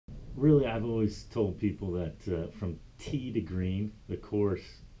Really, I've always told people that from tee to green, the course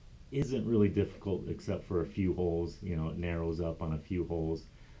isn't really difficult except for a few holes. You know, it narrows up on a few holes,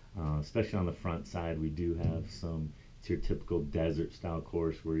 especially on the front side. We do have some, it's your typical desert style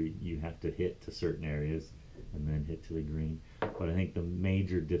course where you have to hit to certain areas and then hit to the green. But I think the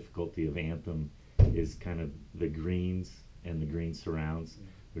major difficulty of Anthem is kind of the greens and the green surrounds.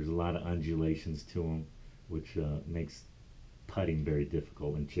 There's a lot of undulations to them, which makes putting very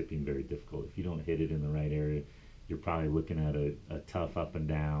difficult and chipping very difficult. If you don't hit it in the right area, you're probably looking at a tough up and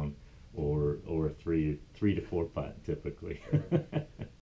down or a three to four putt typically.